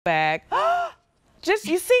bag. Just,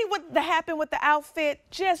 you see what happened with the outfit?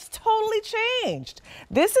 Just totally changed.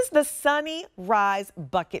 This is the Sunny Rise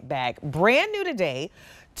bucket bag. Brand new today,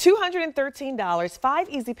 $213, 5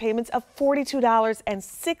 easy payments of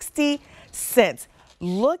 $42.60.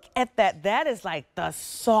 Look at that. That is like the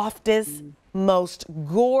softest, most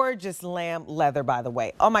gorgeous lamb leather, by the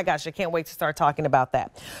way. Oh my gosh, I can't wait to start talking about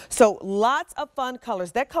that. So lots of fun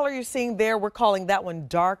colors. That color you're seeing there, we're calling that one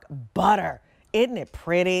dark butter. Isn't it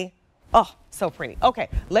pretty? Oh, so pretty. Okay,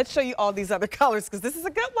 let's show you all these other colors because this is a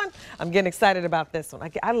good one. I'm getting excited about this one.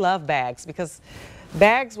 I love bags because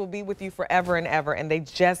bags will be with you forever and ever, and they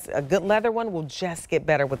just, a good leather one will just get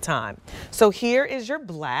better with time. So here is your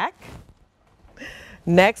black.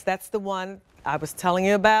 Next, that's the one I was telling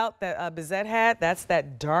you about that Bizette had. That's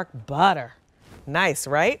that dark butter. Nice,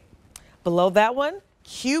 right? Below that one,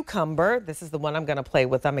 cucumber. This is the one I'm going to play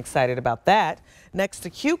with. I'm excited about that. Next to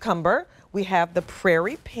cucumber, we have the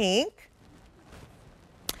prairie pink.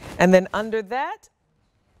 And then under that,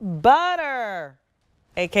 butter,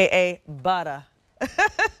 aka butter.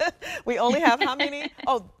 We only have how many?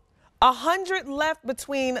 Oh, 100 left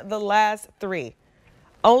between the last three.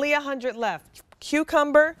 Only 100 left.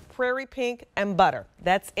 Cucumber, prairie pink, and butter.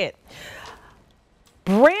 That's it.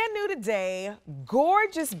 Brand new today,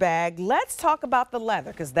 gorgeous bag. Let's talk about the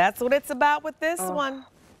leather because that's what it's about with this one.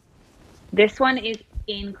 This one is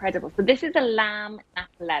incredible. So this is a lamb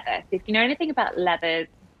nappa leather. So if you know anything about leathers,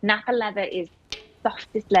 nappa leather is the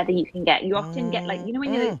softest leather you can get. You often get, like, you know,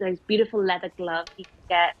 when you those beautiful leather gloves you can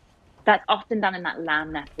get, that's often done in that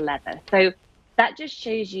lamb nappa leather. So that just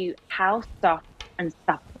shows you how soft and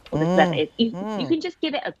supple this leather is. You can just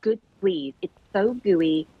give it a good squeeze. It's so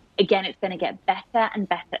gooey. Again, it's going to get better and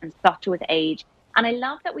better and softer with age. And I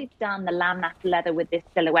love that we've done the lamb nappa leather with this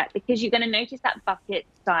silhouette because you're going to notice that bucket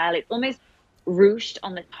style. It's almost ruched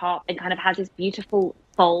on the top and kind of has this beautiful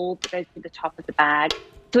fold that goes to the top of the bag.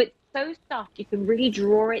 So it's so soft. You can really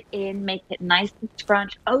draw it in, make it nice and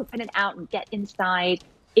scrunch, open it out and get inside.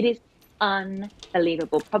 It is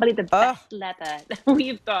unbelievable. Probably the best leather that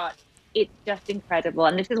we've got. It's just incredible.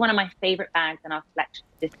 And this is one of my favorite bags in our collection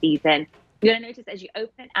this season. You're going to notice as you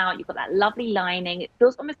open it out, you've got that lovely lining. It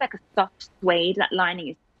feels almost like a soft suede. That lining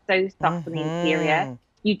is so soft on the interior.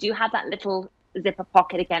 You do have that little zipper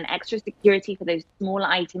pocket, again, extra security for those smaller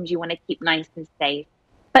items you want to keep nice and safe.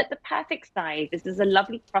 But the perfect size. This is a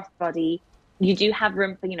lovely crossbody. You do have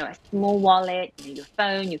room for, you know, a small wallet, you know, your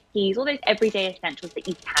phone, your keys, all those everyday essentials that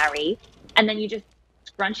you carry. And then you just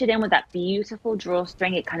scrunch it in with that beautiful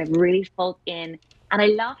drawstring. It kind of really folds in. And I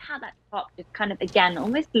love how that top just kind of, again,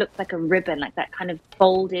 almost looks like a ribbon, like that kind of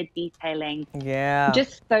folded detailing. Yeah.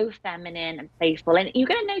 Just so feminine and playful. And you're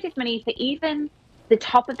going to notice, Manisa, even the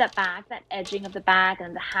top of that bag, that edging of the bag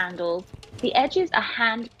and the handles, the edges are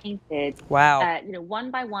hand painted. Wow. You know, one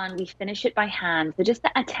by one, we finish it by hand. So just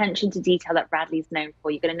the attention to detail that Radley's known for.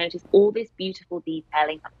 You're going to notice all this beautiful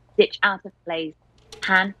detailing, stitch out of place,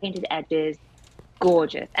 hand painted edges,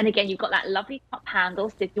 gorgeous. And again, you've got that lovely top handle.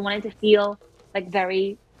 So if you wanted to feel like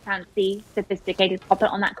very fancy, sophisticated, pop it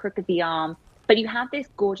on that crook of the arm. But you have this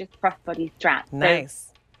gorgeous crossbody strap.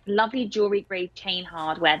 Nice. So lovely jewelry grade chain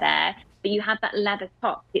hardware there. But you have that leather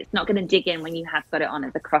top. It's not going to dig in when you have got it on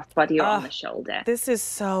as a crossbody or on the shoulder. This is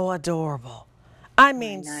so adorable. I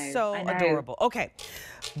mean, so adorable. Okay,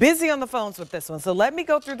 busy on the phones with this one. So let me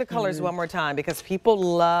go through the colors one more time because people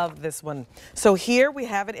love this one. So here we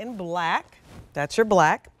have it in black. That's your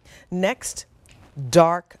black. Next,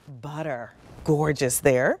 dark butter. Gorgeous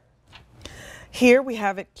there. Here we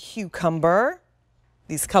have it cucumber.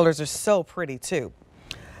 These colors are so pretty too.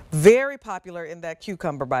 Very popular in that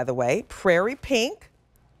cucumber, by the way. Prairie pink.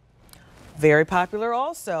 Very popular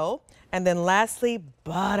also. And then lastly,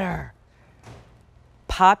 butter.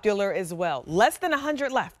 Popular as well. Less than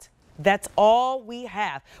 100 left. That's all we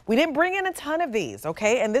have. We didn't bring in a ton of these,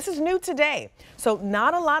 okay? And this is new today. So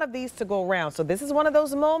not a lot of these to go around. So this is one of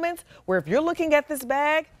those moments where if you're looking at this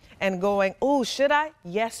bag and going, oh, should I?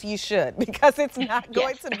 Yes, you should, because it's not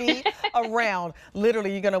going to be around.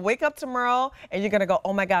 Literally, you're going to wake up tomorrow and you're going to go,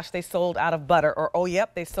 oh my gosh, they sold out of butter, or oh,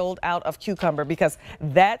 yep, they sold out of cucumber, because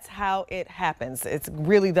that's how it happens. It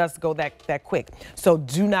really does go that quick. So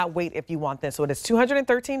do not wait if you want this. So it is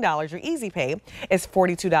 $213. Your easy pay is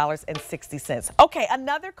 $42.60. Okay,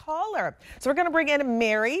 another caller. So we're going to bring in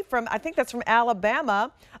Mary from, I think that's from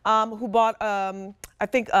Alabama, who bought, I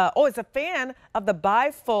think, it's a fan of the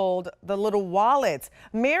bifold, the little wallets.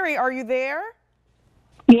 Mary, are you there?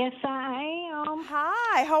 Yes, I am.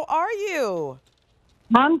 Hi, how are you?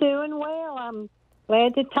 I'm doing well. I'm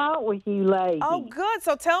glad to talk with you, lady. Oh, good.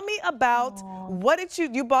 So tell me about what did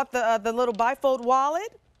you bought the little bifold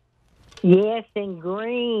wallet? Yes, and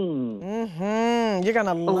green. Mm-hmm. You're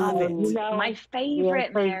gonna love it. You know, My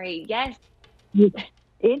favorite, Mary. Yes.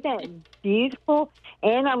 Isn't that beautiful?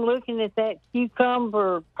 And I'm looking at that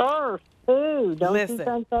cucumber purse too. Don't you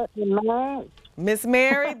think that would match? Miss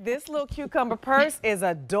Mary, this little cucumber purse is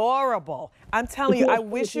adorable. I'm telling you, I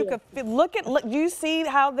wish you could look. Do you see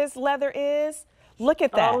how this leather is? Look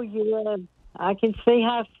at that. Oh yeah, I can see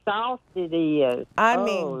how soft it is. I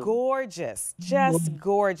mean, gorgeous, just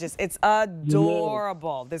gorgeous. It's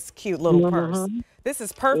adorable, this cute little purse. This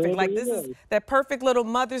is perfect. Like, this is that perfect little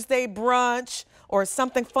Mother's Day brunch or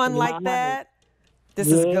something fun like that. This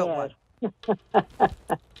is a good one.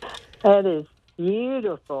 That is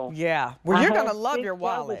beautiful. Yeah. Well, you're going to love your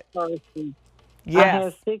wallet. Yes. I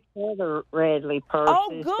have 6 other Radley purses. Oh,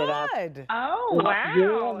 good. Oh,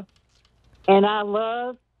 wow. Yeah. And I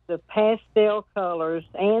love the pastel colors,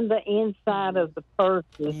 and the inside of the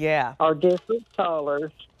purses are different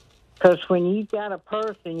colors. Because when you've got a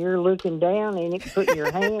purse and you're looking down in it, putting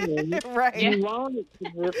your hand in it, you want it to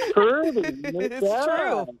look pretty. It's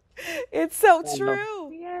true. It's so true.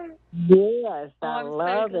 Yes, I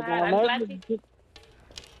love it. I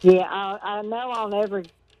know I'll never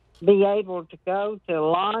be able to go to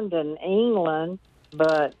London, England,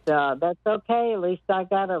 but that's okay. At least I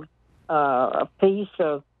got a piece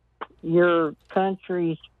of your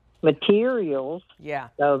country's materials. Yeah.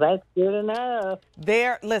 So that's good enough.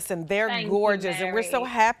 They're gorgeous, and we're so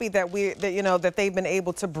happy that that they've been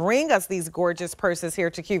able to bring us these gorgeous purses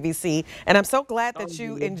here to QVC. And I'm so glad that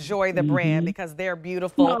you enjoy the brand, because they're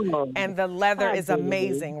beautiful and the leather is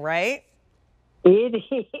amazing, right? It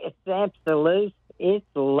is, absolutely. It's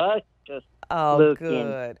luscious. Oh, looking.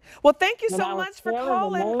 Good. Well, thank you so much for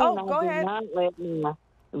calling. Oh, go ahead. Not let my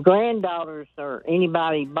granddaughters or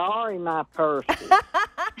anybody borrow my purse.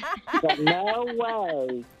 But no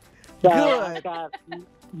way. So good.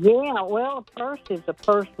 Well, a purse is a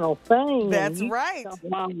personal thing. That's right.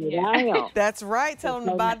 That's right. Tell them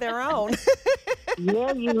to buy their own.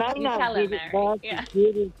 Yeah, you may not get it back as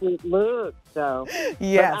good as it looks. So,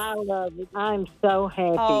 yes. But I love it. I'm so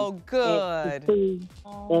happy. Oh, good.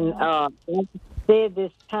 And like I said,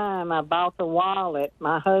 this time I bought the wallet.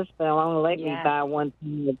 My husband only let me buy one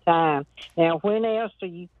thing at a time. Now, when else are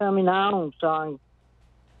you coming on? So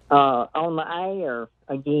on the air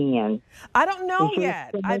again? I don't know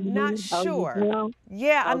yet. I'm not sure.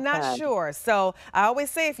 Yeah, I'm not sure. So I always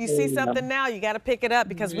say, if you see something now, you got to pick it up,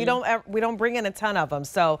 because we don't bring in a ton of them.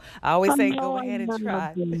 So I always say, go ahead and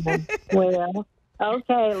try. Well,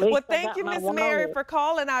 okay. Well, thank you, Miss Mary, for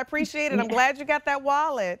calling. I appreciate it. I'm glad you got that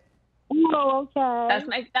wallet. Oh,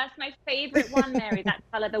 okay. That's my favorite one, Mary. That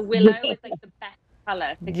color, the willow, is like the best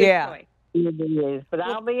color. It's a good choice. It is, but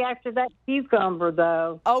I'll be after that cucumber,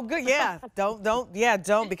 though. Oh, good. Yeah,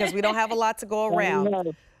 don't, because we don't have a lot to go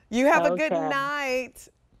around. You have a good night.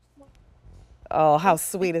 Oh, how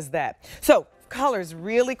sweet is that? So, colors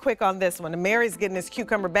really quick on this one. And Mary's getting this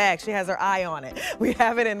cucumber bag. She has her eye on it. We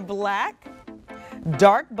have it in black,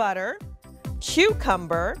 dark butter,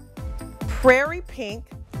 cucumber, prairie pink,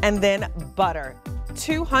 and then butter.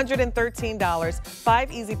 $213,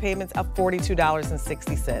 5 easy payments of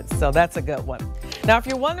 $42.60. So that's a good one. Now, if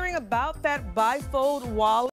you're wondering about that bifold wallet,